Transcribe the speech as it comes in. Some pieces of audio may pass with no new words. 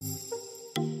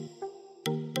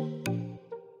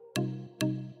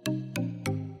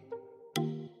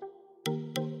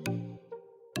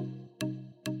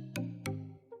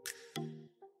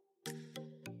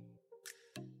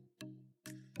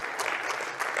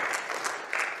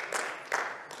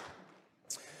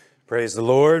Praise the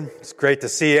Lord. It's great to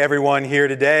see everyone here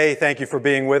today. Thank you for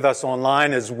being with us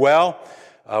online as well.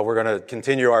 We're going to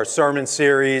continue our sermon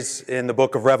series in the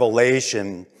book of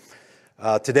Revelation.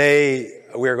 Today,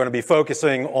 we're going to be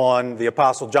focusing on the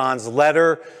Apostle John's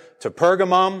letter to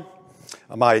Pergamum.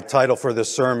 My title for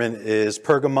this sermon is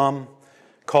Pergamum,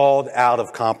 Called Out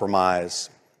of Compromise.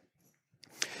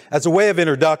 As a way of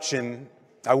introduction,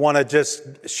 I want to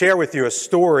just share with you a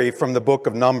story from the book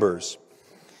of Numbers.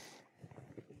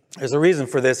 There's a reason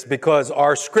for this, because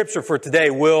our scripture for today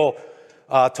will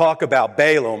talk about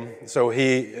Balaam. So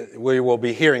we will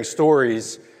be hearing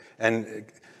stories, and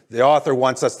the author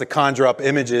wants us to conjure up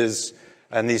images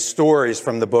and these stories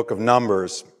from the book of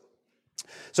Numbers.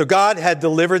 So God had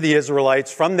delivered the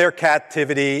Israelites from their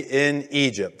captivity in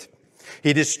Egypt.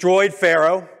 He destroyed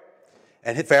Pharaoh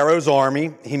and Pharaoh's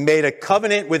army. He made a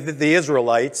covenant with the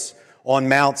Israelites on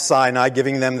Mount Sinai,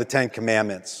 giving them the Ten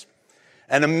Commandments.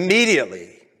 And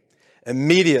immediately,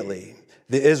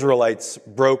 the Israelites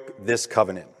broke this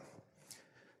covenant.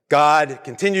 God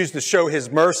continues to show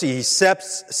his mercy. He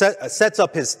sets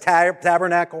up his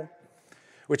tabernacle,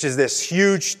 which is this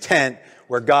huge tent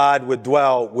where God would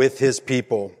dwell with his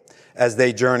people as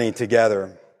they journey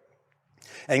together.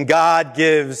 And God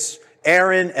gives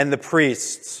Aaron and the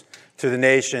priests to the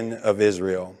nation of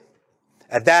Israel.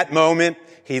 At that moment,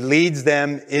 he leads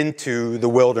them into the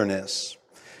wilderness.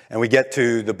 And we get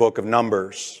to the book of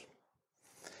Numbers.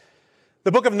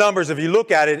 The book of Numbers, if you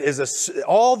look at it, is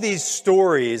all these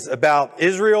stories about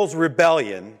Israel's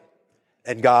rebellion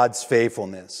and God's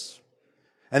faithfulness.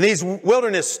 And these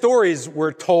wilderness stories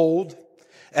were told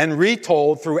and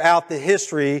retold throughout the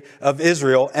history of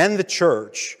Israel and the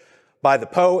church by the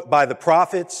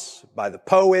prophets, by the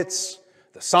poets,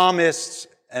 the psalmists,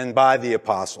 and by the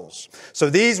apostles. So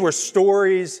these were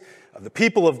stories of the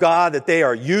people of God that they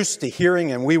are used to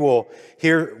hearing, and we will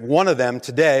hear one of them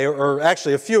today, or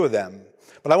actually a few of them.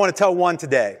 But I want to tell one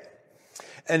today,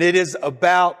 and it is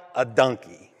about a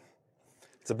donkey.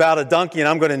 It's about a donkey, and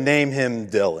I'm going to name him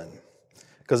Dylan.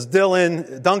 Because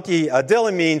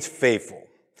Dylan means faithful.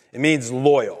 It means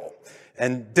loyal.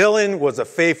 And Dylan was a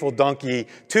faithful donkey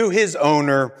to his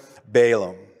owner,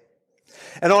 Balaam.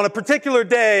 And on a particular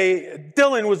day,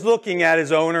 Dylan was looking at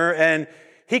his owner, and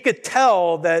he could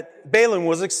tell that Balaam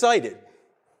was excited.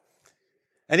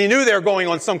 And he knew they were going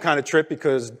on some kind of trip,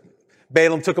 because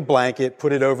Balaam took a blanket,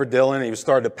 put it over Dylan. He was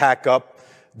starting to pack up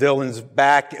Dylan's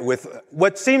back with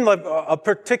what seemed like a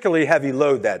particularly heavy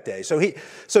load that day. So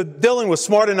Dylan was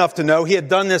smart enough to know, he had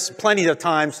done this plenty of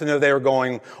times to know they were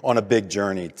going on a big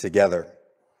journey together.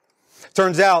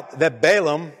 Turns out that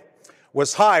Balaam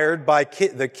was hired by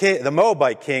the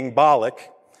Moabite king, Balak,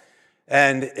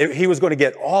 and he was going to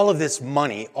get all of this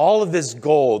money, all of this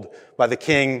gold by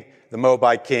the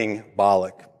Moabite king,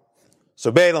 Balak. So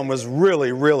Balaam was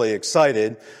really, really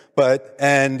excited,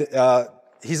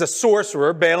 he's a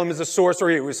sorcerer. Balaam is a sorcerer.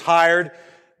 He was hired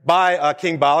by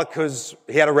King Balak because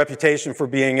he had a reputation for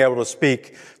being able to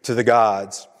speak to the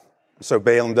gods. So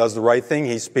Balaam does the right thing.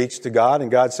 He speaks to God,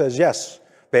 and God says, yes,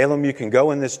 Balaam, you can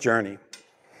go on this journey.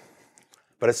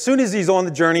 But as soon as he's on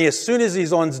the journey, as soon as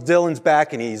he's on Dylan's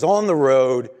back and he's on the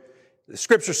road, the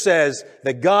scripture says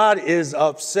that God is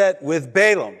upset with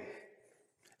Balaam.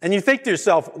 And you think to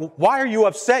yourself, why are you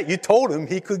upset? You told him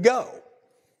he could go.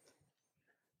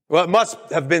 Well, it must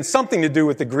have been something to do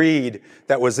with the greed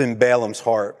that was in Balaam's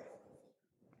heart.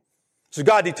 So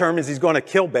God determines he's going to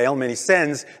kill Balaam, and he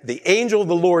sends the angel of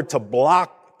the Lord to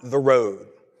block the road.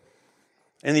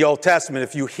 In the Old Testament,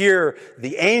 if you hear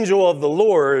the angel of the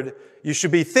Lord, you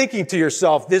should be thinking to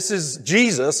yourself, this is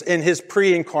Jesus in his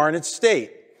pre-incarnate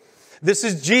state. This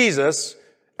is Jesus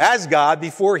as God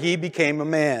before he became a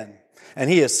man. And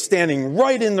he is standing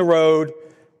right in the road.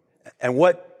 And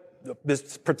what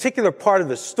this particular part of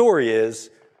the story is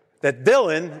that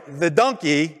Dylan, the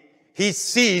donkey, he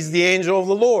sees the angel of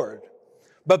the Lord.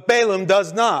 But Balaam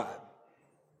does not.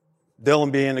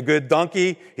 Dylan, being a good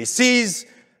donkey, he sees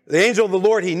the angel of the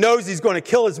Lord. He knows he's going to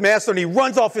kill his master, and he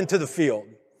runs off into the field.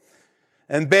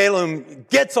 And Balaam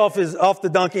gets off the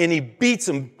donkey, and he beats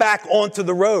him back onto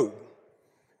the road.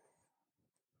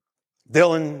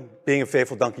 Dylan, being a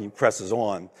faithful donkey, presses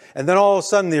on. And then all of a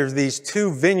sudden, there's these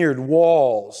two vineyard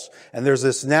walls, and there's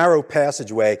this narrow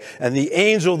passageway, and the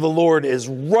angel of the Lord is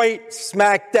right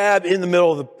smack dab in the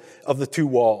middle of the two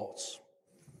walls.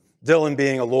 Dylan,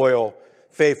 being a loyal,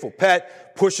 faithful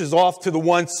pet, pushes off to the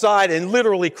one side and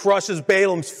literally crushes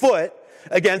Balaam's foot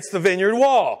against the vineyard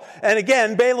wall. And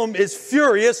again, Balaam is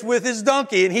furious with his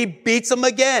donkey, and he beats him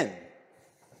again.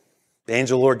 The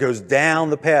angel of the Lord goes down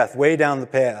the path, way down the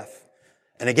path.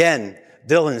 And again,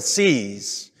 Dylan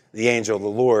sees the angel of the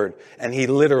Lord, and he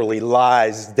literally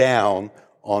lies down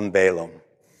on Balaam.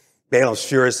 Balaam's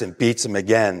furious and beats him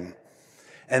again.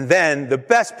 And then the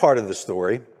best part of the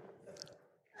story,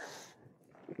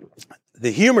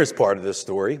 the humorous part of the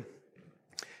story,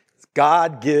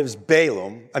 God gives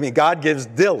Dylan,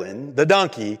 the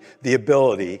donkey, the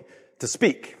ability to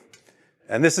speak.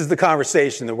 And this is the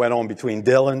conversation that went on between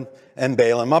Dylan and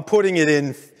Balaam. I'm putting it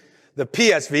in the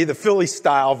PSV, the Philly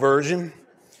style version.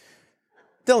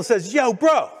 Dylan says, "Yo,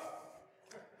 bro,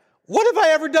 what have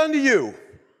I ever done to you?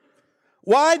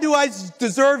 Why do I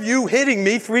deserve you hitting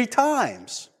me 3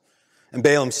 times? And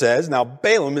Balaam says, now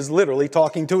Balaam is literally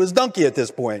talking to his donkey at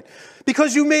this point,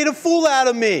 "Because you made a fool out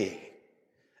of me.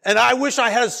 And I wish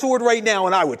I had a sword right now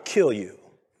and I would kill you."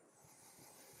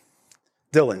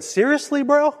 Dylan, seriously,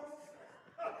 bro?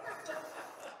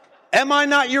 Am I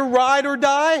not your ride or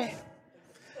die?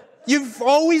 You've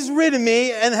always ridden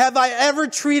me, and have I ever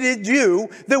treated you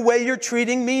the way you're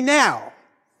treating me now?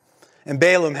 And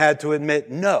Balaam had to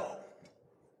admit, no,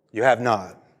 you have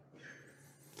not.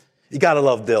 You got to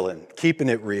love Dylan, keeping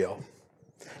it real.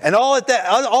 And all of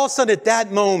a sudden at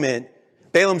that moment,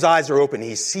 Balaam's eyes are open.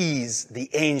 He sees the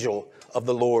angel of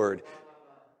the Lord.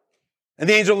 And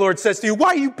the angel of the Lord says to you, "Why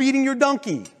are you beating your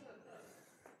donkey?"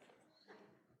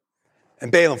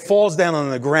 And Balaam falls down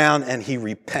on the ground and he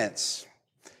repents.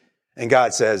 And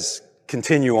God says,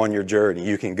 "Continue on your journey.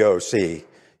 You can go see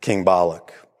King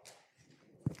Balak."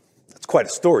 That's quite a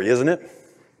story, isn't it?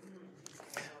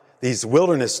 These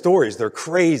wilderness stories, they're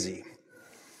crazy.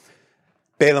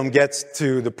 Balaam gets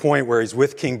to the point where he's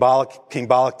with King Balak. King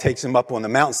Balak takes him up on the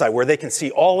mountainside where they can see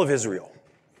all of Israel.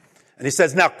 And he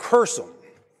says, "Now curse them."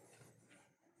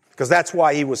 Because that's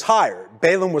why he was hired.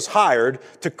 Balaam was hired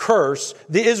to curse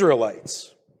the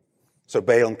Israelites. So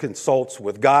Balaam consults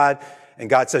with God, and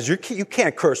God says, you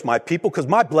can't curse my people because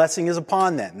my blessing is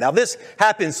upon them. Now this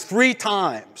happens 3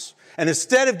 times. And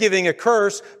instead of giving a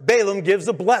curse, Balaam gives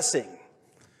a blessing.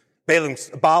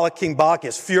 King Balak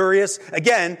is furious.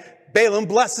 Again, Balaam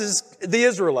blesses the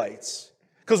Israelites.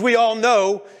 Because we all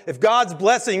know if God's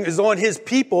blessing is on his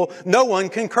people, no one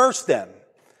can curse them.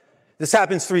 This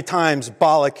happens 3 times.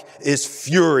 Balak is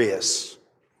furious.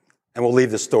 And we'll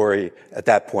leave the story at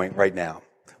that point right now.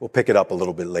 We'll pick it up a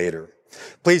little bit later.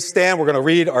 Please stand. We're going to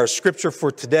read our scripture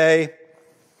for today.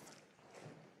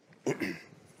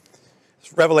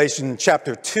 Revelation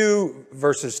chapter 2,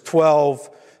 verses 12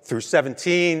 through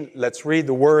 17. Let's read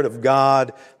the word of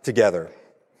God together.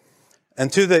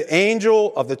 "And to the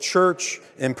angel of the church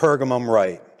in Pergamum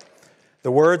write,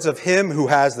 the words of him who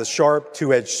has the sharp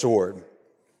 2-edged sword.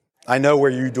 I know where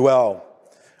you dwell,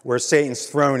 where Satan's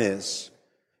throne is.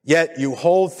 Yet you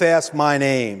hold fast my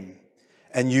name,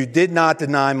 and you did not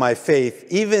deny my faith,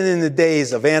 even in the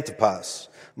days of Antipas,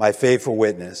 my faithful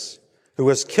witness, who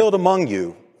was killed among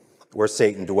you, where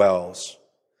Satan dwells.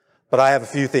 But I have a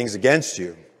few things against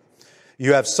you.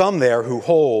 You have some there who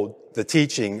hold the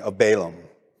teaching of Balaam,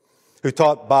 who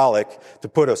taught Balak to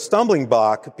put a stumbling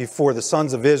block before the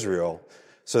sons of Israel,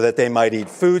 so that they might eat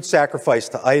food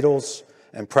sacrificed to idols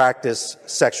and practice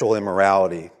sexual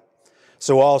immorality.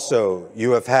 So also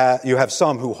you have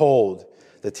some who hold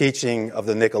the teaching of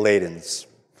the Nicolaitans.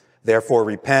 Therefore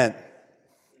repent.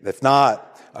 If not,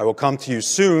 I will come to you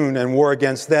soon and war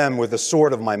against them with the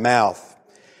sword of my mouth.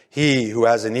 He who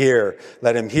has an ear,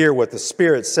 let him hear what the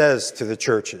Spirit says to the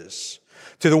churches.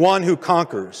 To the one who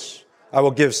conquers, I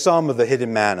will give some of the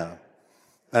hidden manna,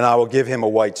 and I will give him a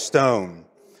white stone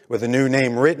with a new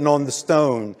name written on the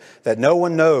stone that no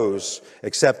one knows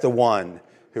except the one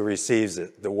who receives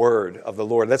it." The word of the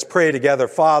Lord. Let's pray together.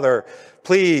 Father,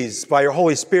 please, by your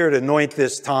Holy Spirit, anoint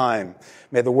this time.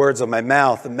 May the words of my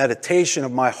mouth, the meditation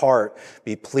of my heart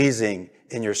be pleasing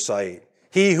in your sight.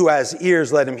 He who has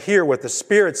ears, let him hear what the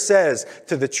Spirit says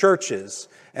to the churches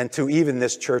and to even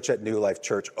this church at New Life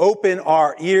Church. Open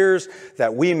our ears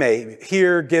that we may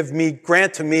hear.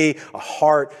 Grant to me a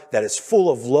heart that is full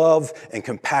of love and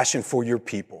compassion for your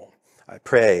people. I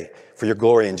pray for your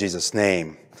glory in Jesus'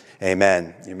 name.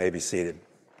 Amen. You may be seated.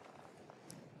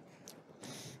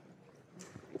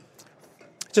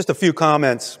 Just a few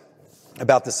comments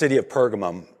about the city of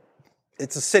Pergamum.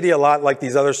 It's a city a lot like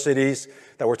these other cities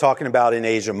that we're talking about in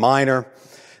Asia Minor.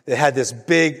 They had this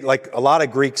big, like a lot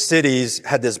of Greek cities,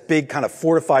 had this big kind of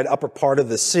fortified upper part of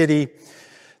the city.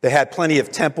 They had plenty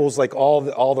of temples like all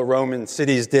the Roman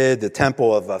cities did. The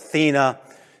temple of Athena,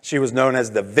 she was known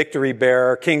as the victory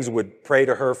bearer. Kings would pray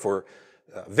to her for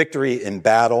victory in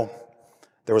battle.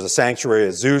 There was a sanctuary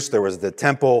of Zeus. There was the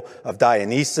temple of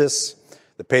Dionysus,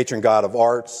 the patron god of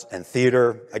arts and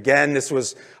theater. Again, this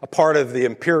was a part of the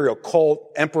imperial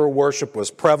cult. Emperor worship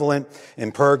was prevalent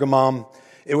in Pergamum.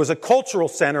 It was a cultural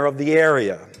center of the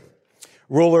area.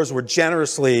 Rulers would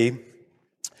generously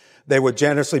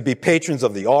be patrons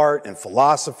of the art and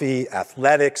philosophy,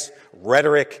 athletics,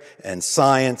 rhetoric, and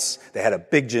science. They had a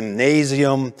big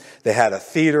gymnasium. They had a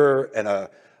theater and a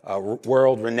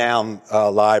world-renowned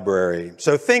library.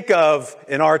 So think of,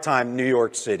 in our time, New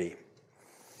York City.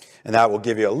 And that will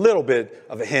give you a little bit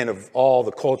of a hint of all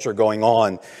the culture going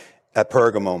on at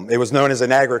Pergamum. It was known as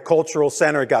an agricultural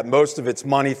center. It got most of its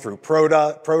money through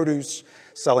produce,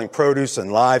 selling produce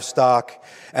and livestock.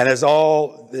 And as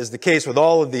is the case with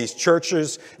all of these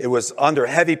churches, it was under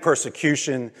heavy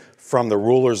persecution from the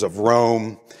rulers of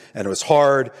Rome. And it was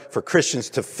hard for Christians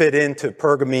to fit into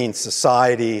Pergamene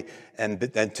society and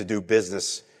to do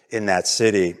business in that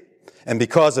city. And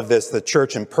because of this, the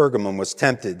church in Pergamum was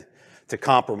tempted to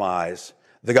compromise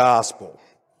the gospel,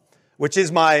 which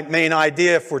is my main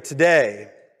idea for today.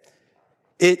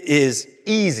 It is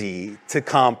easy to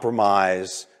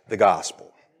compromise the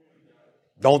gospel.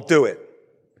 Don't do it.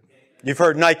 You've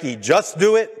heard Nike, just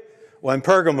do it. Well, in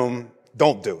Pergamum,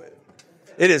 don't do it.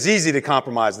 It is easy to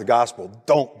compromise the gospel.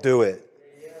 Don't do it.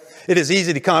 It is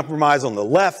easy to compromise on the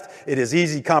left. It is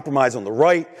easy to compromise on the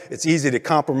right. It's easy to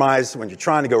compromise when you're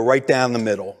trying to go right down the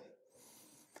middle.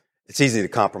 It's easy to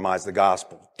compromise the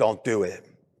gospel. Don't do it.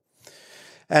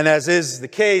 And as is the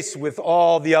case with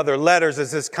all the other letters,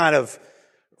 as this kind of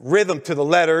rhythm to the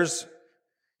letters,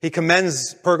 he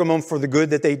commends Pergamum for the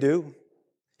good that they do.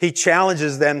 He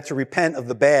challenges them to repent of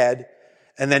the bad,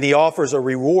 and then he offers a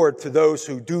reward to those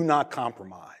who do not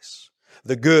compromise.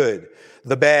 The good,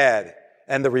 the bad,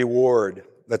 and the reward.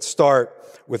 Let's start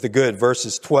with the good.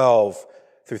 Verses 12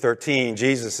 through 13,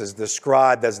 Jesus is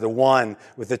described as the one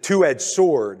with the two-edged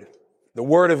sword, the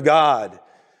Word of God.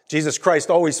 Jesus Christ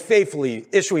always faithfully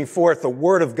issuing forth the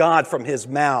Word of God from his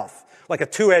mouth, like a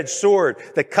two-edged sword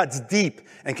that cuts deep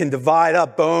and can divide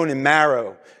up bone and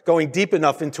marrow, going deep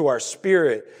enough into our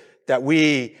spirit that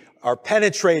we are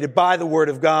penetrated by the Word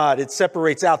of God. It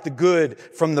separates out the good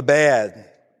from the bad.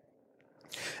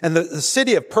 And the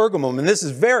city of Pergamum, and this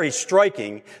is very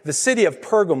striking, the city of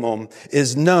Pergamum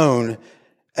is known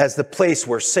as the place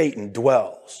where Satan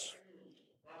dwells.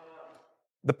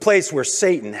 The place where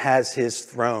Satan has his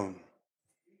throne.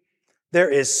 There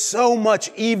is so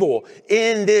much evil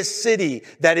in this city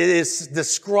that it is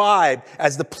described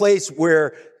as the place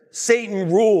where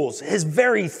Satan rules. His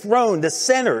very throne, the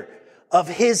center of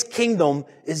his kingdom,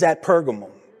 is at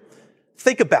Pergamum.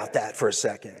 Think about that for a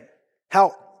second.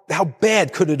 How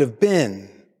bad could it have been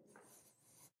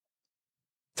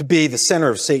to be the center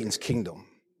of Satan's kingdom?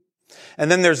 And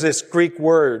then there's this Greek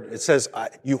word. It says,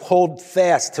 you hold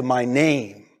fast to my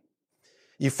name.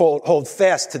 You hold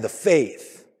fast to the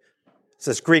faith. It's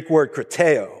this Greek word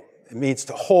krateo. It means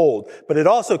to hold, but it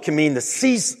also can mean to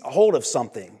seize hold of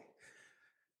something.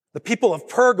 The people of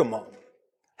Pergamum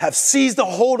have seized a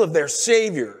hold of their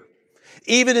Savior,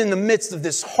 even in the midst of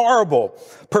this horrible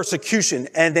persecution,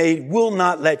 and they will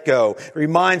not let go. It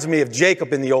reminds me of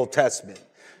Jacob in the Old Testament,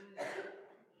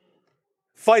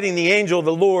 fighting the angel of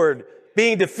the Lord,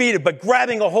 being defeated, but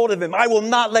grabbing a hold of him. I will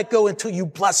not let go until you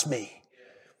bless me.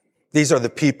 These are the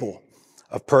people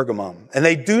of Pergamum, and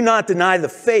they do not deny the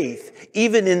faith,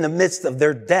 even in the midst of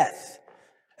their death,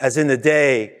 as in the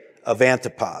day of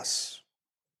Antipas.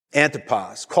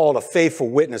 Antipas, called a faithful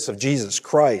witness of Jesus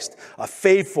Christ, a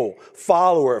faithful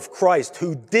follower of Christ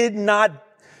who did not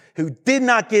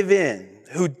give in,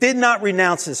 who did not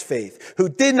renounce his faith, who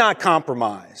did not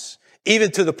compromise,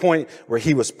 even to the point where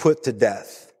he was put to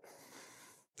death.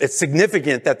 It's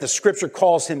significant that the scripture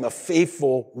calls him a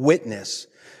faithful witness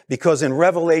because in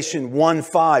Revelation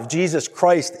 1:5, Jesus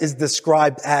Christ is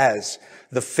described as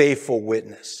the faithful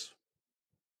witness.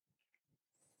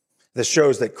 This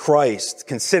shows that Christ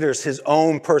considers his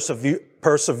own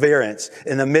perseverance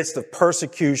in the midst of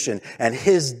persecution and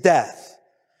his death,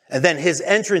 and then his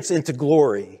entrance into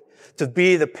glory to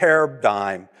be the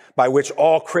paradigm by which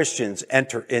all Christians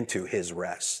enter into his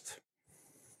rest.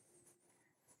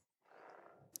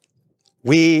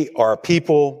 We are a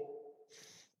people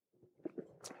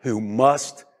who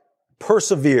must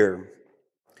persevere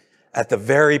at the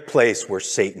very place where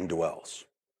Satan dwells,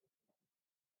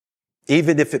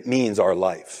 even if it means our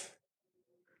life.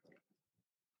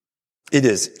 It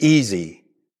is easy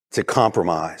to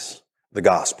compromise the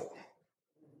gospel.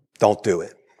 Don't do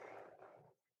it.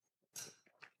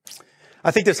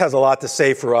 I think this has a lot to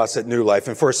say for us at New Life.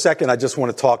 And for a second, I just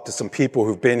want to talk to some people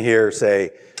who've been here,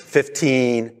 say,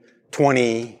 15,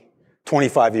 20,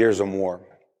 25 years or more.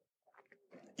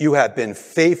 You have been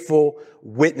faithful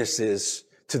witnesses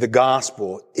to the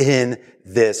gospel in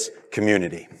this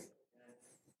community.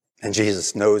 And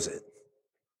Jesus knows it.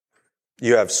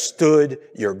 You have stood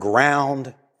your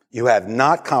ground. You have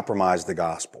not compromised the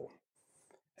gospel.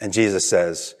 And Jesus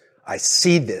says, I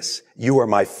see this. You are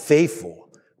my faithful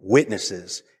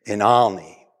witnesses in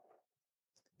Olney,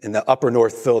 in the upper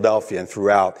North Philadelphia, and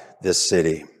throughout this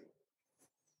city.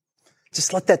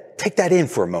 Just take that in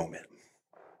for a moment.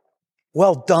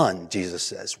 Well done, Jesus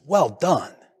says. Well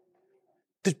done.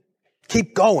 Just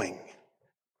keep going.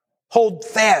 Hold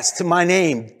fast to my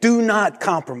name. Do not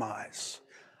compromise.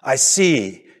 I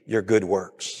see your good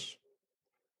works.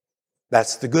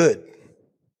 That's the good.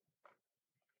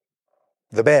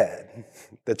 The bad,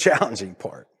 the challenging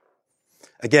part.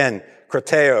 Again,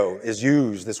 krateo is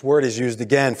used, this word is used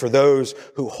again for those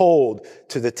who hold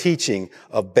to the teaching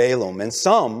of Balaam, and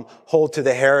some hold to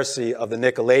the heresy of the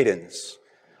Nicolaitans.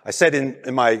 I said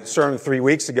in my sermon 3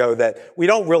 weeks ago that we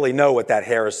don't really know what that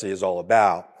heresy is all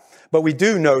about, but we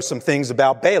do know some things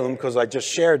about Balaam because I just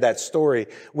shared that story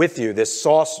with you, this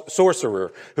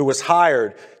sorcerer who was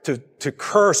hired to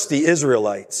curse the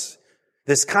Israelites.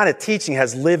 This kind of teaching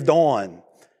has lived on.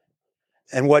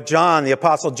 And what John, the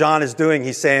Apostle John, is doing,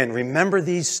 he's saying, remember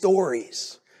these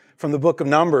stories from the book of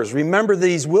Numbers. Remember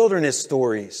these wilderness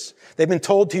stories. They've been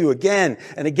told to you again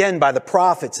and again by the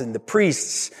prophets and the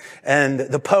priests and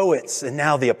the poets and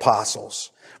now the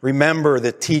apostles. Remember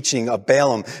the teaching of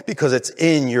Balaam because it's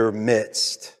in your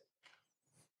midst.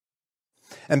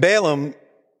 And Balaam,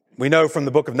 we know from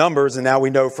the book of Numbers and now we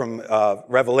know from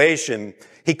Revelation,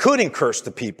 he couldn't curse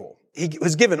the people. He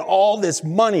was given all this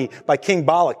money by King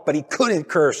Balak, but he couldn't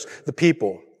curse the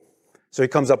people. So he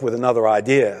comes up with another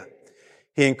idea.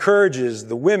 He encourages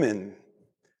the women,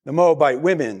 the Moabite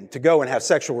women, to go and have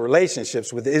sexual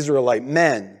relationships with the Israelite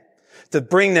men, to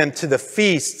bring them to the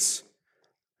feasts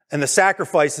and the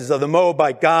sacrifices of the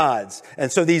Moabite gods. And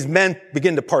so these men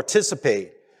begin to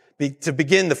participate, to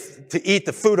begin to eat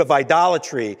the food of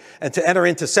idolatry and to enter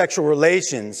into sexual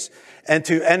relations and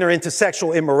to enter into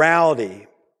sexual immorality,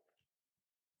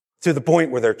 to the point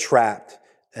where they're trapped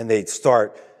and they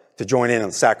start to join in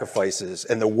on sacrifices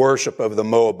and the worship of the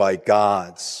Moabite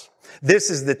gods.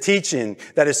 This is the teaching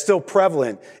that is still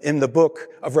prevalent in the book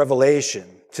of Revelation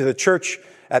to the church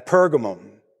at Pergamum,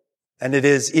 and it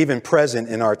is even present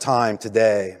in our time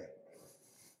today.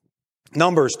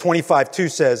 Numbers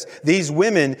 25:2 says, these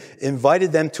women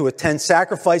invited them to attend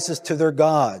sacrifices to their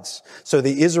gods. So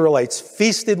the Israelites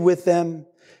feasted with them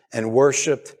and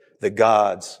worshiped the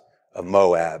gods of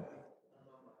Moab.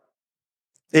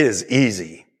 It is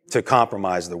easy to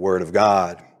compromise the word of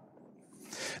God.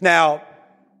 Now,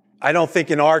 I don't think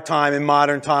in our time, in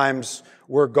modern times,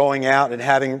 we're going out and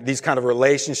having these kind of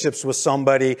relationships with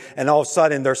somebody, and all of a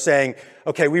sudden they're saying,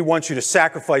 okay, we want you to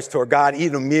sacrifice to our God,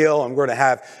 eat a meal, and we're going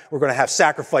to have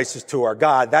sacrifices to our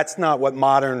God. That's not what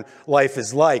modern life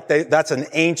is like. That's an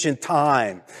ancient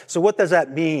time. So what does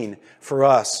that mean for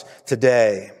us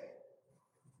today?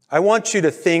 I want you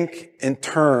to think in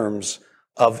terms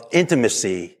of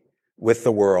intimacy with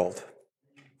the world.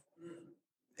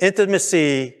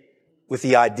 Intimacy with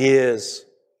the ideas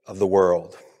of the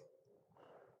world.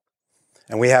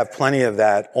 And we have plenty of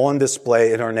that on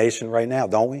display in our nation right now,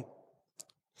 don't we?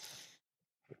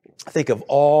 Think of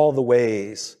all the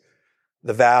ways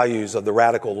the values of the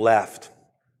radical left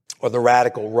or the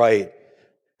radical right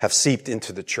have seeped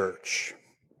into the church.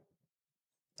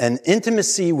 An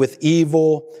intimacy with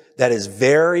evil that is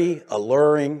very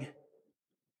alluring.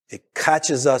 It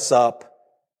catches us up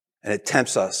and it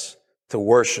tempts us to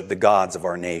worship the gods of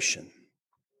our nation.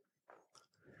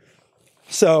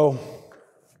 So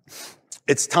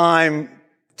it's time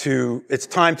to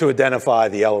identify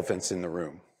the elephants in the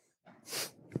room.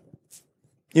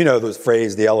 You know the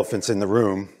phrase, the elephants in the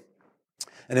room.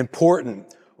 And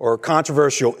important or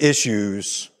controversial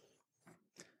issues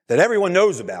that everyone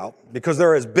knows about because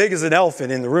they're as big as an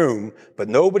elephant in the room, but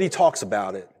nobody talks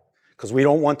about it because we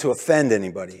don't want to offend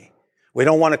anybody. We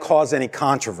don't want to cause any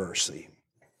controversy.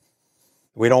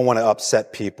 We don't want to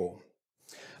upset people.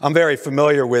 I'm very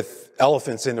familiar with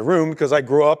elephants in the room because I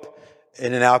grew up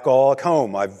in an alcoholic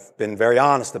home. I've been very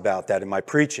honest about that in my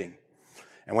preaching.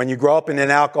 And when you grow up in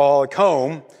an alcoholic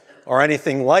home or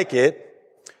anything like it,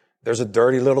 there's a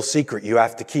dirty little secret you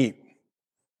have to keep.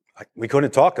 We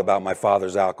couldn't talk about my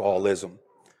father's alcoholism.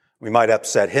 We might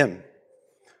upset him.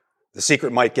 The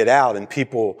secret might get out and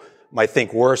people might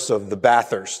think worse of the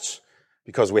Bathursts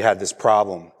because we had this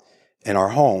problem in our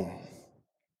home.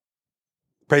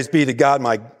 Praise be to God,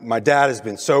 my dad has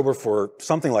been sober for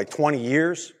something like 20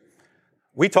 years.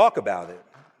 We talk about it.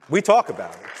 We talk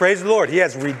about it. Praise the Lord. He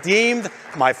has redeemed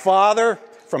my father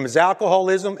from his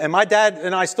alcoholism, and my dad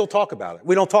and I still talk about it.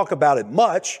 We don't talk about it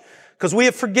much because we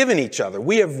have forgiven each other.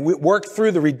 We have worked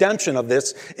through the redemption of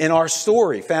this in our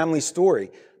story, family story.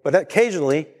 But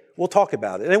occasionally, we'll talk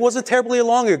about it. And it wasn't terribly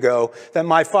long ago that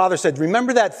my father said,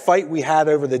 remember that fight we had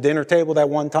over the dinner table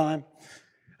that one time?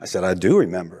 I said, I do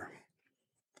remember.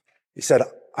 He said,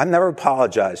 I've never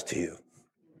apologized to you.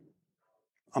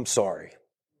 I'm sorry.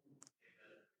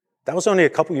 That was only a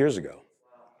couple years ago.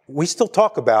 We still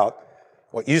talk about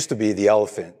what used to be the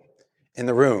elephant in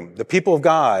the room. The people of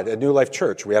God at New Life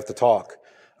Church, we have to talk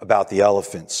about the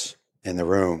elephants in the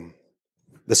room.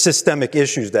 The systemic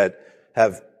issues that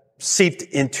have seeped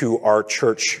into our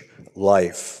church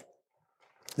life.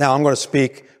 Now, I'm going to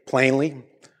speak plainly.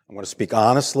 I'm going to speak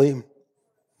honestly.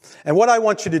 And what I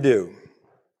want you to do,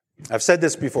 I've said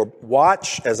this before,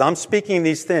 watch, as I'm speaking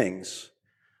these things,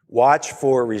 watch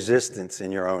for resistance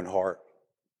in your own heart.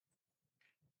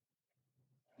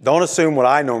 Don't assume what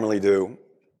I normally do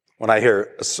when I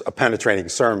hear a penetrating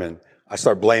sermon. I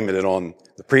start blaming it on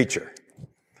the preacher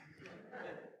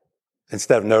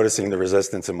instead of noticing the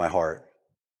resistance in my heart.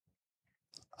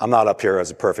 I'm not up here as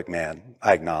a perfect man.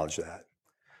 I acknowledge that.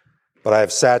 But I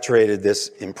have saturated this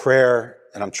in prayer,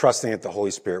 and I'm trusting that the Holy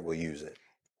Spirit will use it.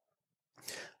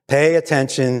 Pay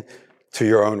attention to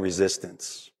your own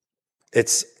resistance.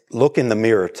 It's look in the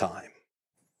mirror time.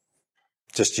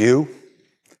 Just you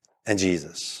and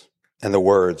Jesus and the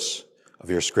words of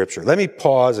your scripture. Let me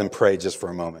pause and pray just for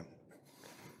a moment.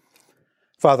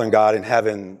 Father and God in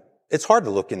heaven, it's hard to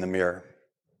look in the mirror.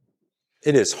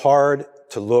 It is hard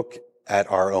to look at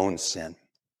our own sin.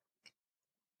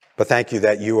 But thank you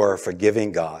that you are a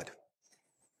forgiving God.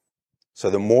 So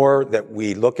the more that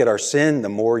we look at our sin, the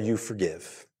more you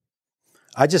forgive.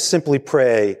 I just simply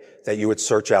pray that you would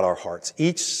search out our hearts.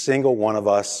 Each single one of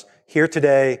us here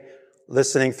today,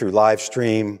 listening through live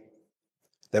stream,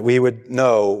 that we would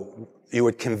know you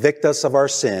would convict us of our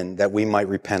sin, that we might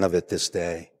repent of it this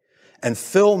day. And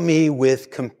fill me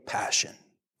with compassion.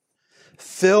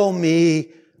 Fill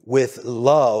me with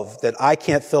love that I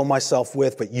can't fill myself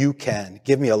with, but you can.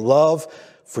 Give me a love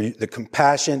for the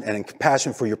compassion and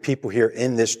compassion for your people here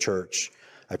in this church.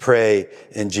 I pray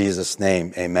in Jesus'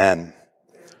 name, amen.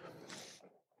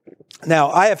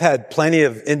 Now, I have had plenty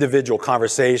of individual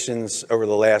conversations over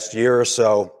the last year or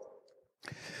so,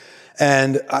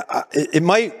 and it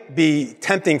might be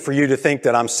tempting for you to think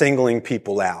that I'm singling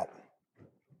people out.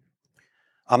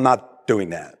 I'm not doing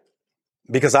that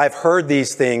because I've heard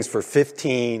these things for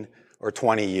 15 or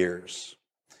 20 years.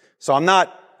 So I'm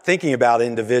not thinking about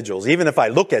individuals. Even if I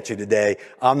look at you today,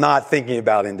 I'm not thinking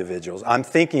about individuals. I'm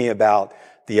thinking about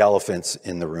the elephants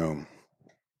in the room.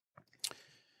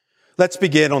 Let's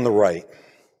begin on the right.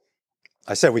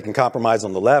 I said we can compromise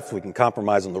on the left, we can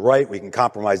compromise on the right, we can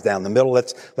compromise down the middle.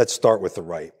 Let's start with the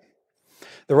right.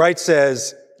 The right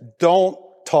says, don't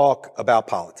talk about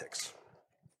politics.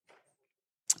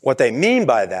 What they mean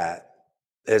by that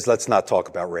is let's not talk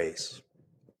about race.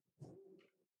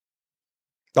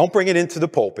 Don't bring it into the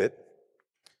pulpit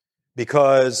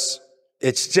because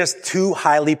it's just too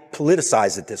highly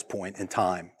politicized at this point in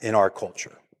time in our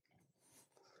culture.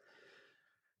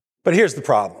 But here's the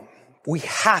problem. We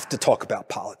have to talk about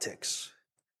politics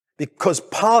because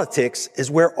politics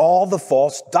is where all the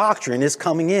false doctrine is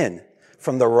coming in,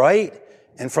 from the right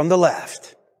and from the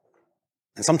left,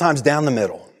 and sometimes down the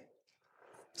middle.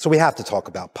 So we have to talk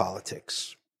about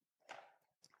politics.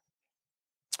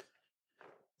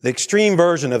 The extreme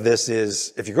version of this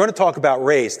is, if you're going to talk about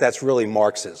race, that's really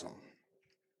Marxism.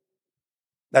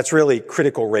 That's really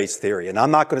critical race theory. And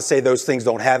I'm not going to say those things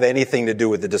don't have anything to do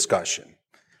with the discussion.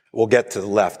 We'll get to the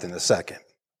left in a second.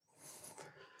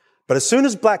 But as soon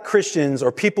as black Christians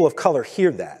or people of color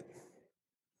hear that,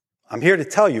 I'm here to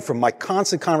tell you from my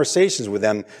constant conversations with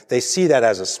them, they see that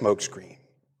as a smokescreen.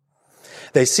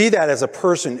 They see that as a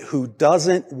person who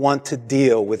doesn't want to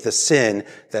deal with the sin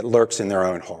that lurks in their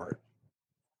own heart.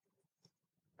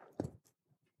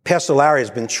 Pastor Larry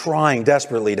has been trying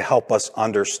desperately to help us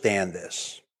understand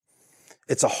this.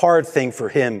 It's a hard thing for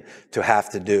him to have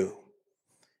to do.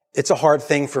 It's a hard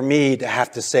thing for me to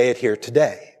have to say it here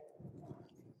today.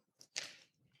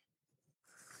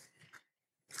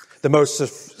 The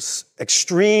most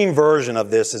extreme version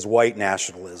of this is white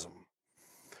nationalism,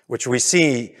 which we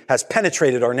see has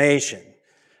penetrated our nation.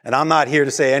 And I'm not here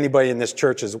to say anybody in this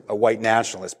church is a white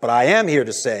nationalist, but I am here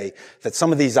to say that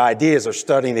some of these ideas are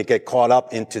starting to get caught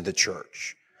up into the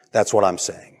church. That's what I'm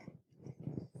saying.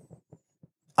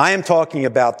 I am talking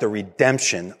about the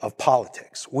redemption of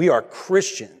politics. We are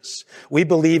Christians. We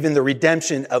believe in the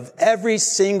redemption of every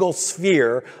single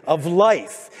sphere of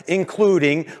life,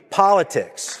 including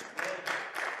politics.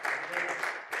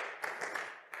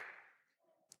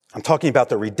 I'm talking about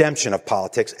the redemption of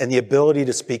politics and the ability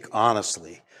to speak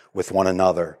honestly with one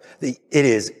another. It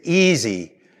is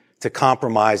easy to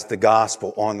compromise the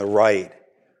gospel on the right.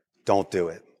 Don't do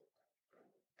it.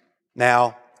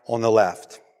 Now, on the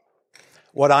left.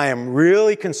 What I am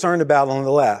really concerned about on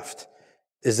the left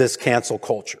is this cancel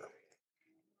culture.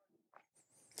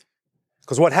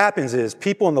 Because what happens is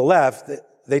people on the left,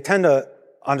 they tend to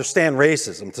understand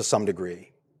racism to some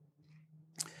degree.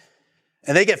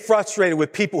 And they get frustrated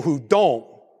with people who don't.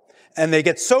 And they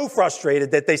get so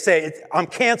frustrated that they say, I'm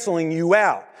canceling you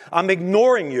out. I'm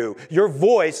ignoring you. Your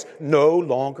voice no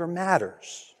longer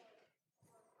matters.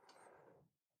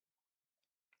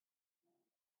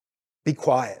 Be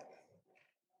quiet.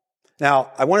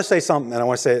 Now, I want to say something, and I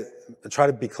want to try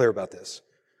to be clear about this.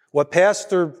 What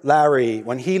Pastor Larry,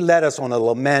 when he led us on a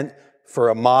lament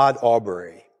for Ahmaud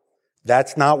Arbery,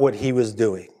 that's not what he was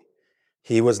doing.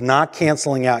 He was not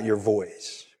canceling out your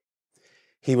voice.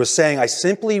 He was saying, I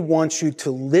simply want you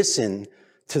to listen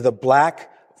to the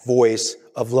black voice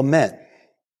of lament.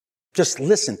 Just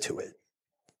listen to it,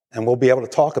 and we'll be able to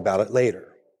talk about it later.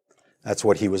 That's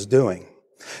what he was doing.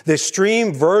 The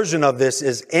extreme version of this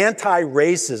is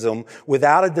anti-racism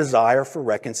without a desire for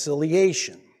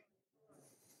reconciliation.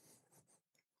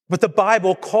 But the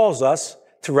Bible calls us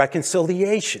to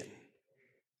reconciliation.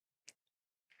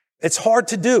 It's hard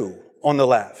to do on the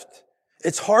left.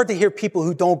 It's hard to hear people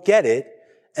who don't get it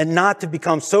and not to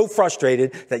become so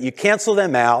frustrated that you cancel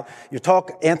them out, you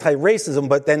talk anti-racism,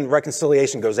 but then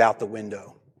reconciliation goes out the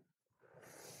window.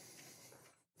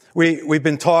 We've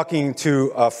been talking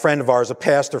to a friend of ours, a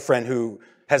pastor friend who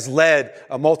has led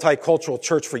a multicultural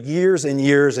church for years and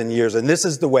years and years, and this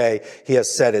is the way he has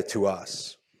said it to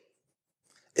us.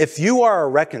 If you are a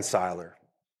reconciler,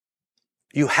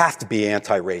 you have to be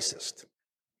anti-racist.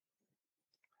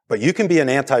 But you can be an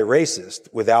anti-racist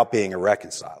without being a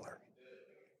reconciler.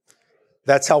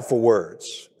 That's helpful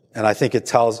words, and I think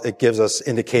it gives us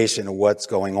indication of what's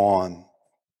going on.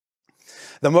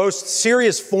 The most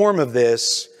serious form of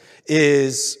this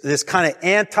is this kind of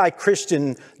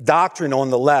anti-Christian doctrine on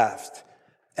the left,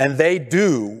 and they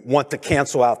do want to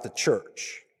cancel out the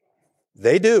church.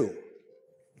 They do.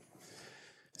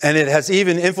 And it has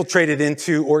even infiltrated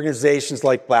into organizations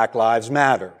like Black Lives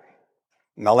Matter.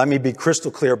 Now, let me be crystal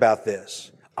clear about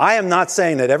this. I am not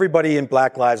saying that everybody in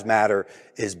Black Lives Matter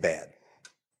is bad.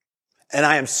 And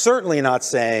I am certainly not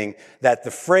saying that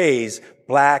the phrase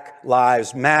Black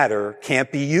Lives Matter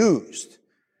can't be used.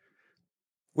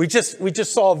 We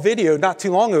just saw a video not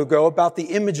too long ago about the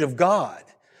image of God,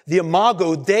 the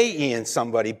imago Dei in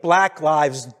somebody. Black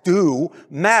lives do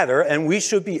matter, and we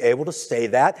should be able to say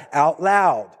that out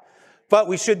loud. But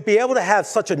we should be able to have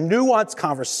such a nuanced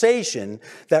conversation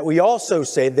that we also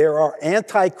say there are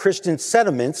anti-Christian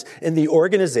sentiments in the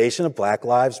organization of Black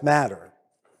Lives Matter.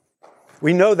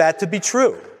 We know that to be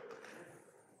true.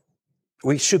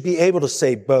 We should be able to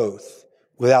say both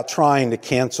without trying to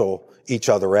cancel each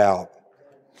other out.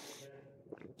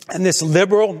 And this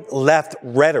liberal left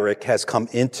rhetoric has come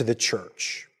into the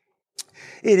church.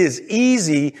 It is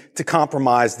easy to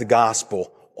compromise the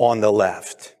gospel on the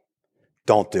left.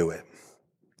 Don't do it.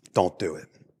 Don't do it.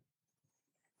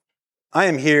 I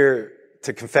am here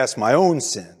to confess my own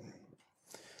sin.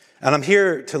 And I'm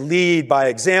here to lead by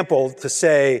example to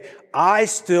say, I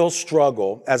still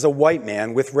struggle as a white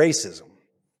man with racism.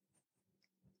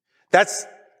 That's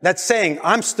saying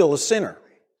I'm still a sinner.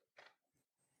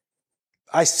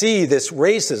 I see this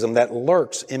racism that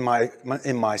lurks in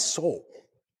my soul.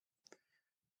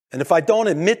 And if I don't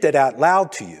admit that out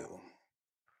loud to you,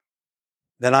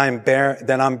 then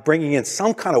I'm bringing in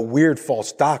some kind of weird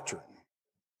false doctrine.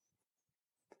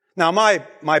 Now,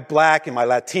 my Black and my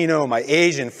Latino and my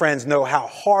Asian friends know how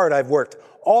hard I've worked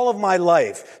all of my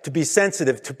life to be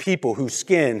sensitive to people whose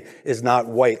skin is not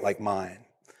white like mine.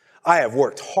 I have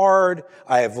worked hard.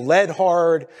 I have led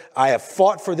hard. I have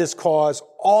fought for this cause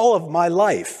all of my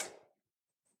life.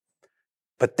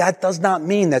 But that does not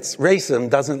mean that racism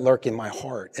doesn't lurk in my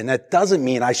heart. And that doesn't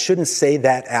mean I shouldn't say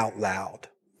that out loud.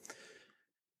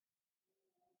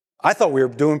 I thought we were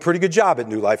doing a pretty good job at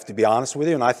New Life, to be honest with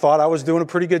you, and I thought I was doing a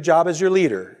pretty good job as your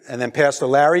leader. And then Pastor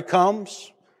Larry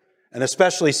comes, and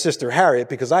especially Sister Harriet,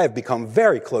 because I have become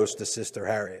very close to Sister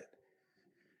Harriet.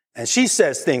 And she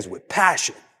says things with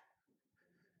passion.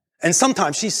 And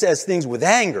sometimes she says things with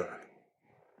anger.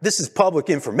 This is public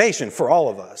information for all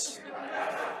of us.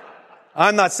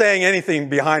 I'm not saying anything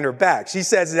behind her back. She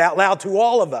says it out loud to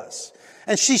all of us.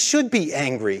 And she should be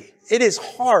angry. It is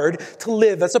hard to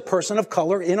live as a person of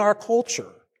color in our culture.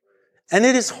 And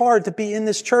it is hard to be in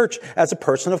this church as a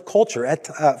person of color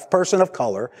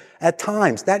at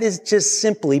times. That is just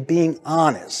simply being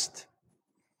honest.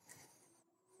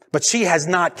 But she has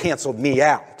not canceled me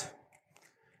out.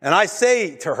 And I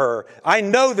say to her, I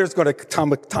know there's going to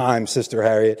come a time, Sister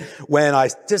Harriet, when I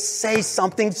just say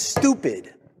something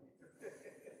stupid.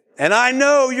 And I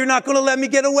know you're not going to let me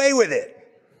get away with it.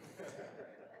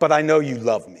 But I know you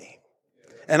love me.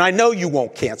 And I know you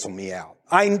won't cancel me out.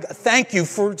 I thank you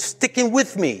for sticking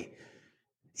with me,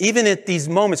 even at these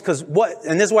moments.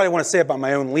 And this is what I want to say about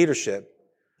my own leadership.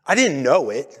 I didn't know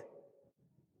it.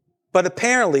 But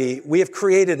apparently,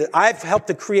 I've helped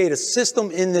to create a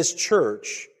system in this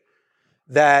church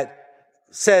that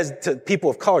says to people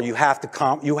of color, you have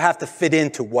to fit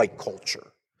into white culture.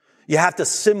 You have to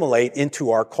assimilate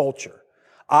into our culture.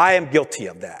 I am guilty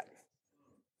of that.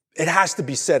 It has to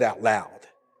be said out loud.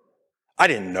 I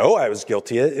didn't know I was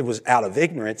guilty. It was out of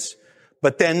ignorance.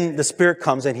 But then the Spirit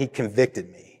comes and He convicted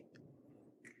me.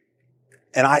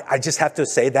 And I just have to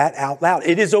say that out loud.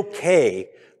 It is okay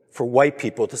for white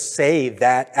people to say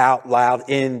that out loud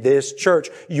in this church.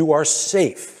 You are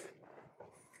safe.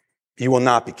 You will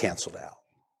not be canceled out.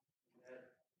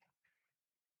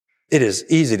 It is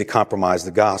easy to compromise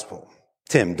the gospel.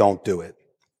 Tim, don't do it.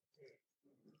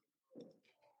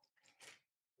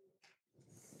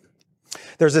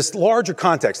 There's this larger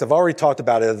context. I've already talked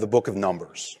about it in the book of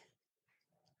Numbers.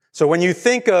 So when you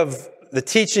think of the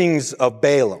teachings of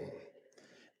Balaam,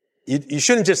 you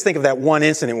shouldn't just think of that one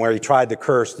incident where he tried to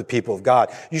curse the people of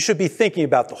God. You should be thinking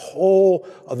about the whole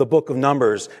of the book of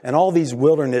Numbers and all these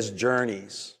wilderness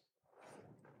journeys.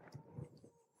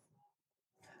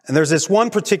 And there's this one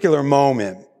particular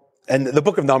moment, and the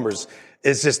book of Numbers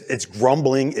is it's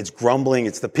grumbling.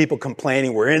 It's the people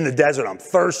complaining. We're in the desert. I'm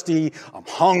thirsty. I'm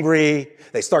hungry.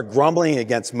 They start grumbling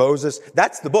against Moses.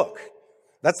 That's the book.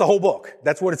 That's the whole book.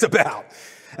 That's what it's about.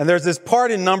 And there's this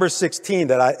part in Numbers 16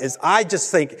 that I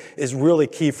just think is really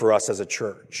key for us as a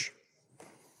church.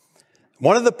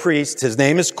 One of the priests, his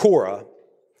name is Korah,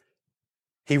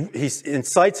 he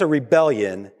incites a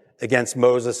rebellion against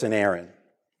Moses and Aaron.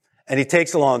 And he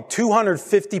takes along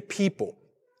 250 people,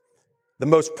 the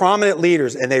most prominent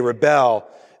leaders, and they rebel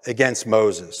against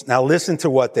Moses. Now listen to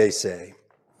what they say.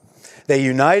 They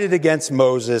united against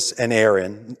Moses and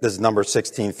Aaron, this is Numbers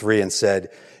 16:3, and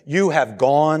said, "You have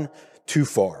gone too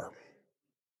far.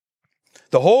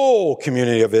 The whole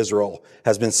community of Israel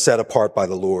has been set apart by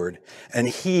the Lord, and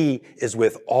He is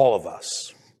with all of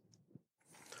us.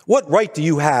 What right do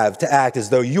you have to act as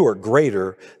though you are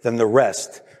greater than the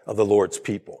rest of the Lord's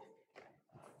people?"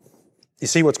 You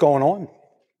see what's going on?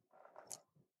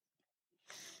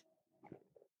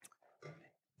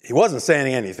 He wasn't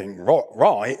saying anything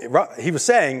wrong. He was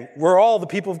saying, we're all the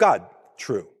people of God.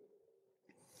 True.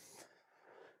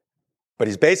 But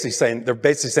they're basically saying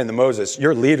to Moses,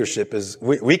 your leadership is,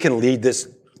 we can lead this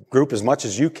group as much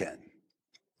as you can.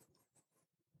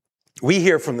 We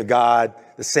hear from the God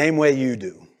the same way you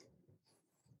do.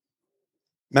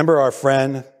 Remember our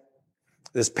friend,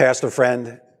 this pastor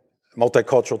friend,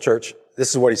 Multicultural Church? This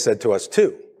is what he said to us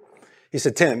too. He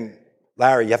said, Tim,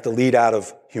 Larry, you have to lead out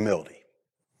of humility.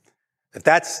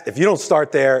 If you don't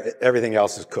start there, everything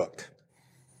else is cooked.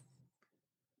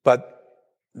 But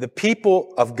the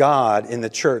people of God in the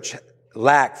church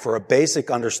lack for a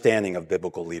basic understanding of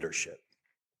biblical leadership.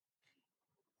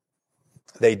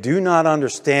 They do not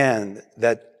understand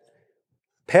that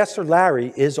Pastor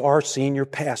Larry is our senior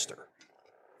pastor.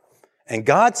 And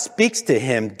God speaks to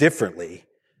him differently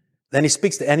than He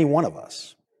speaks to any one of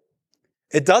us.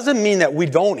 It doesn't mean that we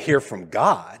don't hear from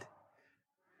God.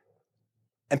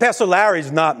 And Pastor Larry's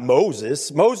not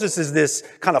Moses. Moses is this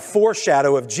kind of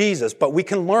foreshadow of Jesus, but we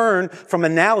can learn from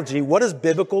analogy, what does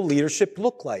biblical leadership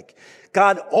look like?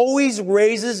 God always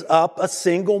raises up a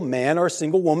single man or a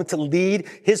single woman to lead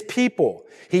His people.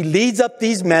 He leads up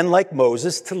these men like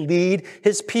Moses to lead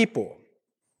His people.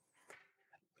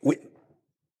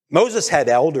 Moses had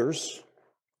elders.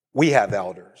 We have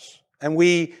elders. And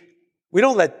we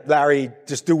don't let Larry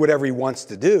just do whatever he wants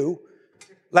to do.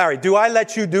 Larry, do I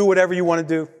let you do whatever you want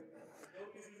to do?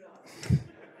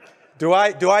 Do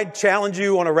I challenge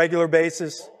you on a regular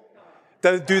basis?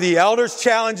 Do the elders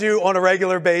challenge you on a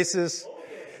regular basis?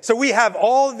 So we have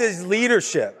all of this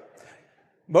leadership.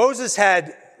 Moses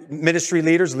had ministry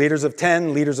leaders, leaders of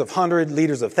 10, leaders of 100,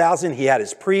 leaders of 1,000. He had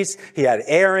his priests. He had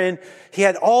Aaron. He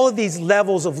had all of these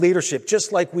levels of leadership,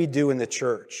 just like we do in the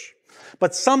church.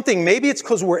 But maybe it's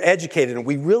because we're educated and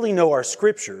we really know our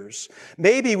scriptures.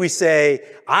 Maybe we say,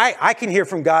 I can hear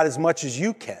from God as much as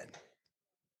you can.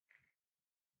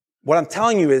 What I'm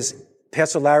telling you is,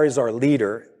 Pastor Larry is our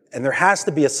leader, and there has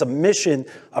to be a submission,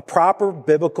 a proper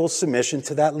biblical submission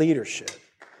to that leadership.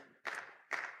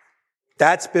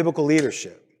 That's biblical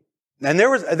leadership. And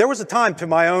there was a time, to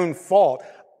my own fault,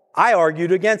 I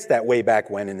argued against that way back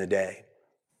when in the day.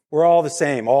 We're all the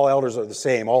same. All elders are the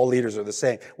same. All leaders are the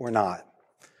same. We're not.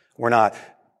 We're not.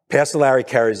 Pastor Larry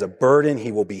carries a burden.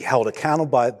 He will be held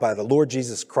accountable by the Lord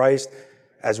Jesus Christ,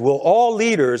 as will all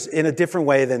leaders, in a different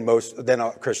way than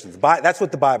Christians. That's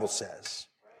what the Bible says.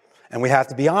 And we have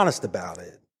to be honest about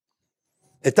it.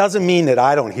 It doesn't mean that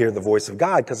I don't hear the voice of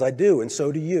God, because I do, and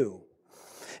so do you.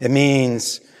 It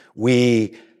means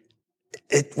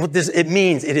it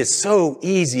means it is so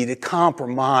easy to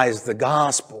compromise the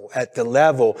gospel at the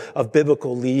level of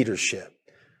biblical leadership.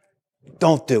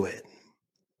 Don't do it.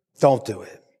 Don't do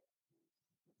it.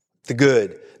 The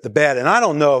good, the bad. And I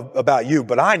don't know about you,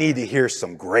 but I need to hear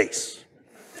some grace.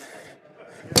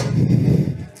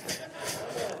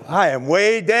 I am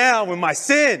way down with my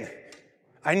sin.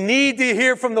 I need to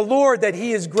hear from the Lord that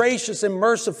he is gracious and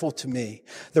merciful to me.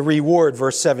 The reward,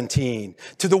 verse 17.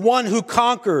 To the one who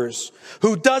conquers,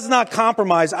 who does not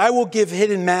compromise, I will give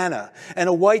hidden manna and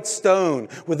a white stone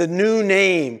with a new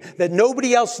name that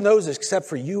nobody else knows except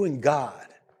for you and God.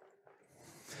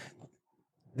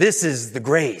 This is the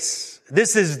grace.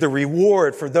 This is the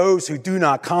reward for those who do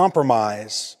not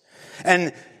compromise.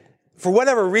 And for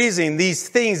whatever reason, these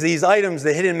things, these items,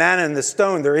 the hidden manna and the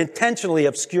stone, they're intentionally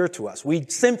obscure to us. We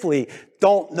simply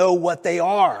don't know what they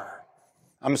are.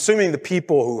 I'm assuming the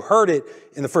people who heard it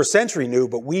in the first century knew,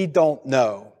 but we don't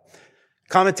know.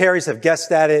 Commentaries have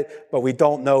guessed at it, but we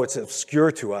don't know. It's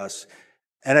obscure to us.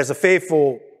 And as a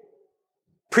faithful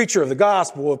preacher of the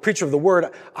gospel, a preacher of the word,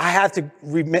 it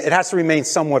has to remain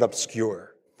somewhat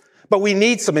obscure. But we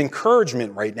need some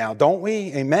encouragement right now, don't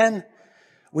we? Amen?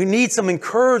 We need some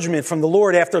encouragement from the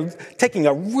Lord after taking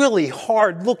a really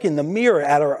hard look in the mirror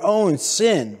at our own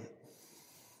sin.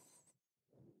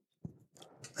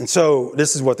 And so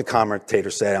this is what the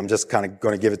commentators say. I'm just kind of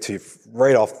going to give it to you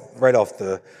right off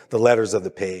the letters of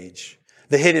the page.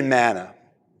 The hidden manna.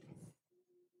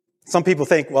 Some people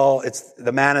think, well, it's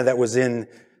the manna that was in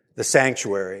the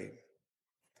sanctuary.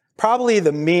 Probably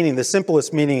the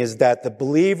simplest meaning is that the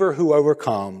believer who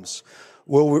overcomes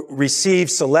will receive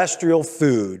celestial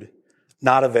food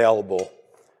not available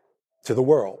to the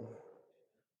world.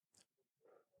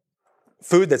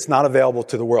 Food that's not available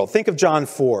to the world. Think of John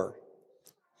 4.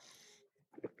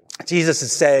 Jesus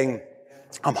is saying,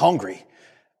 I'm hungry.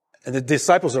 And the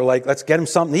disciples are like, let's get him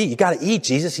something to eat. You got to eat,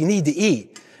 Jesus. You need to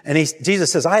eat. And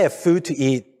Jesus says, I have food to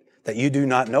eat that you do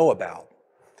not know about.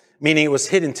 Meaning it was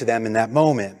hidden to them in that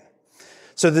moment.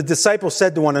 So the disciples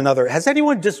said to one another, has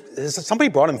somebody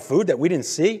brought him food that we didn't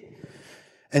see?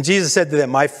 And Jesus said to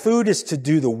them, my food is to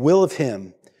do the will of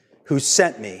him who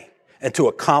sent me and to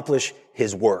accomplish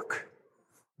his work.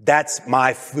 That's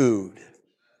my food.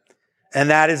 And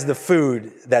that is the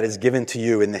food that is given to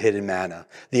you in the hidden manna.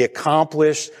 The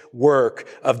accomplished work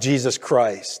of Jesus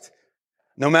Christ.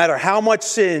 No matter how much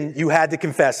sin you had to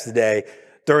confess today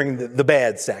during the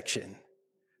bad section,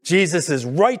 Jesus is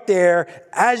right there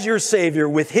as your Savior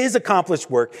with his accomplished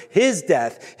work, his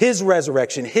death, his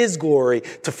resurrection, his glory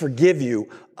to forgive you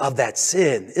of that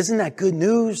sin. Isn't that good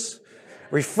news?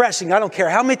 Refreshing. I don't care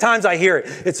how many times I hear it.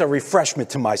 It's a refreshment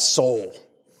to my soul.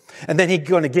 And then he's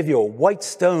going to give you a white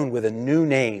stone with a new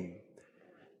name.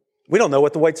 We don't know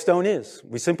what the white stone is.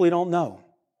 We simply don't know.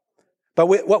 But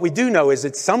what we do know is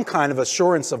it's some kind of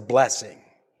assurance of blessing.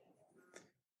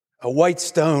 A white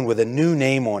stone with a new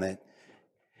name on it.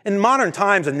 In modern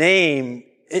times, a name,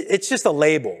 it's just a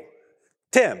label.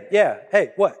 Tim, yeah,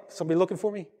 hey, what? Somebody looking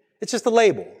for me? It's just a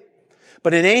label.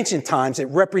 But in ancient times, it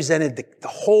represented the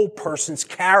whole person's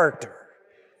character.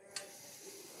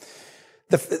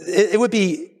 It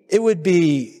would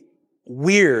be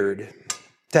weird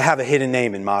to have a hidden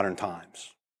name in modern times.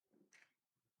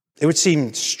 It would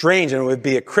seem strange and it would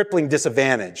be a crippling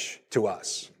disadvantage to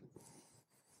us.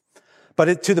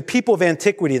 But to the people of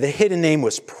antiquity, the hidden name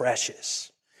was precious.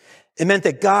 It meant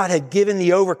that God had given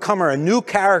the overcomer a new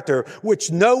character which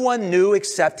no one knew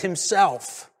except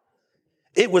himself.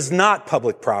 It was not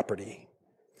public property.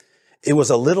 It was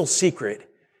a little secret.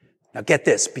 Now get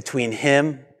this, between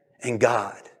him and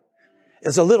God. It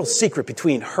was a little secret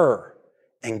between her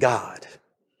and God.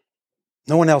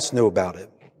 No one else knew about it.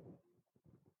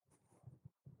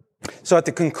 So at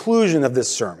the conclusion of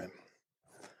this sermon,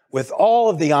 with all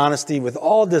of the honesty, with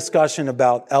all discussion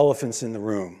about elephants in the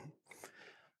room,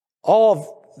 all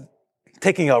of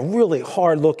taking a really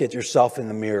hard look at yourself in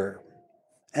the mirror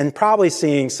and probably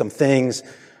seeing some things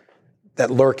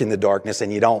that lurk in the darkness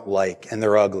and you don't like and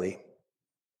they're ugly.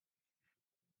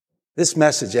 This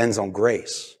message ends on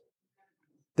grace.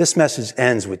 This message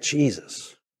ends with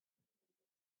Jesus.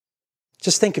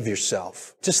 Just think of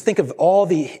yourself. Just think of all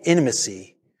the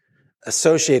intimacy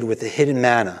associated with the hidden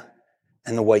manna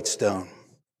and the white stone.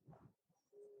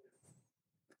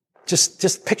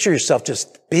 Just picture yourself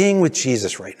just being with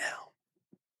Jesus right now.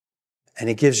 And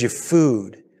he gives you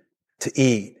food to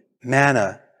eat,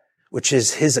 manna, which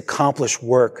is his accomplished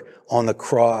work on the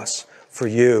cross for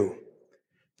you.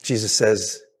 Jesus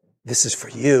says, this is for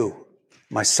you,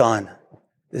 my son.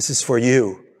 This is for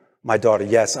you, my daughter.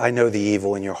 Yes, I know the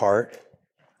evil in your heart.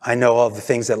 I know all the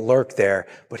things that lurk there,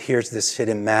 but here's this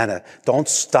hidden manna. Don't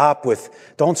stop with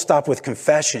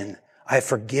confession. I have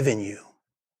forgiven you.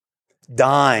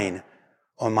 Dine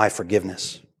on my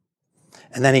forgiveness.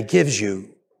 And then he gives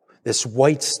you this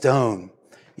white stone.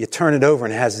 You turn it over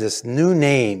and it has this new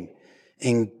name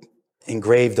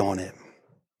engraved on it.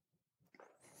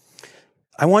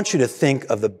 I want you to think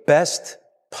of the best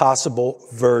possible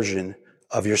version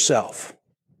of yourself.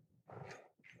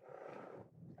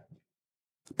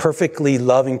 Perfectly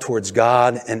loving towards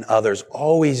God and others,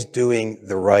 always doing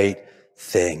the right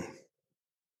thing.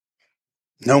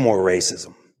 No more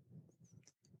racism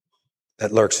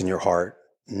that lurks in your heart.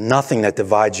 Nothing that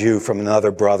divides you from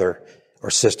another brother or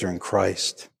sister in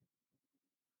Christ.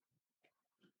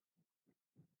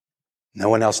 No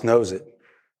one else knows it,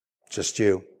 just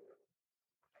you.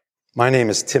 My name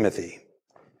is Timothy,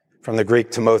 from the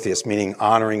Greek Timotheus, meaning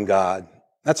honoring God.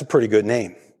 That's a pretty good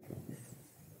name.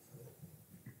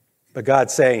 But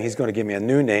God's saying he's going to give me a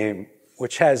new name,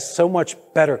 which has so much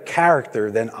better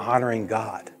character than honoring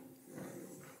God.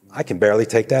 I can barely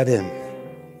take that in.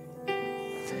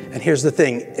 And here's the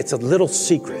thing, it's a little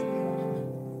secret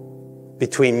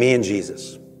between me and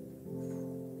Jesus.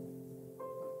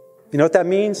 You know what that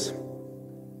means?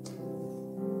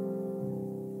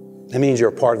 That means you're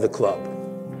a part of the club.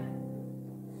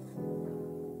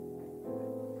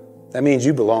 That means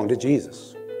you belong to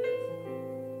Jesus.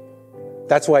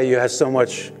 That's why you have so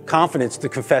much confidence to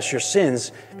confess your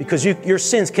sins, because your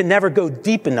sins can never go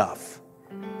deep enough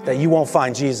that you won't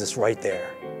find Jesus right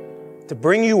there to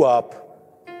bring you up,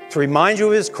 to remind you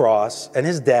of his cross and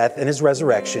his death and his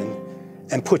resurrection,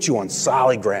 and put you on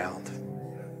solid ground.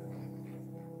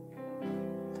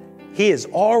 He is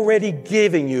already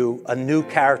giving you a new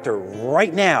character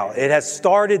right now. It has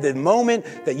started the moment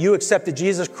that you accepted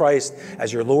Jesus Christ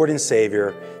as your Lord and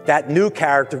Savior. That new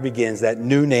character begins. That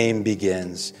new name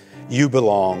begins. You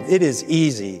belong. It is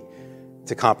easy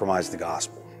to compromise the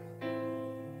gospel.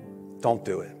 Don't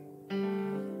do it.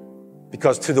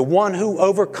 Because to the one who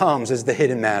overcomes is the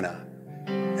hidden manna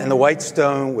and the white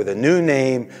stone with a new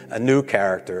name, a new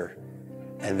character,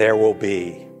 and there will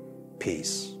be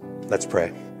peace. Let's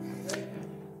pray.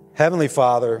 Heavenly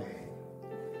Father,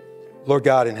 Lord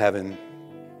God in heaven,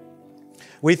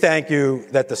 we thank you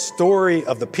that the story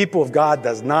of the people of God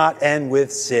does not end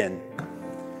with sin.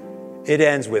 It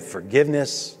ends with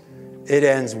forgiveness. It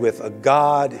ends with a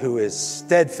God who is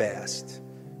steadfast,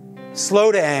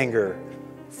 slow to anger,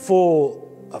 full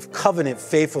of covenant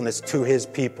faithfulness to his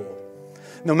people.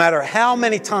 No matter how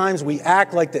many times we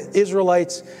act like the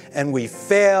Israelites and we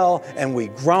fail and we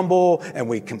grumble and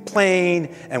we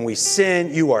complain and we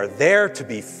sin, you are there to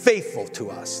be faithful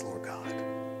to us, Lord God,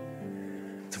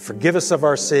 to forgive us of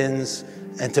our sins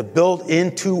and to build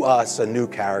into us a new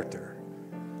character.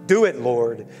 Do it,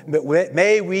 Lord.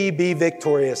 May we be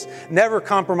victorious, never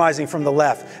compromising from the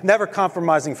left, never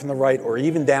compromising from the right or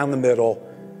even down the middle.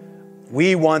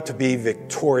 We want to be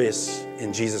victorious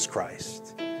in Jesus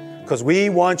Christ, because we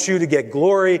want you to get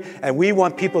glory and we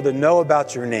want people to know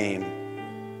about your name.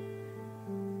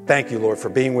 Thank you, Lord, for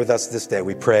being with us this day.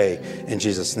 We pray in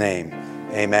Jesus' name.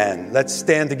 Amen. Let's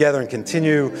stand together and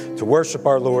continue to worship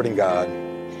our Lord and God.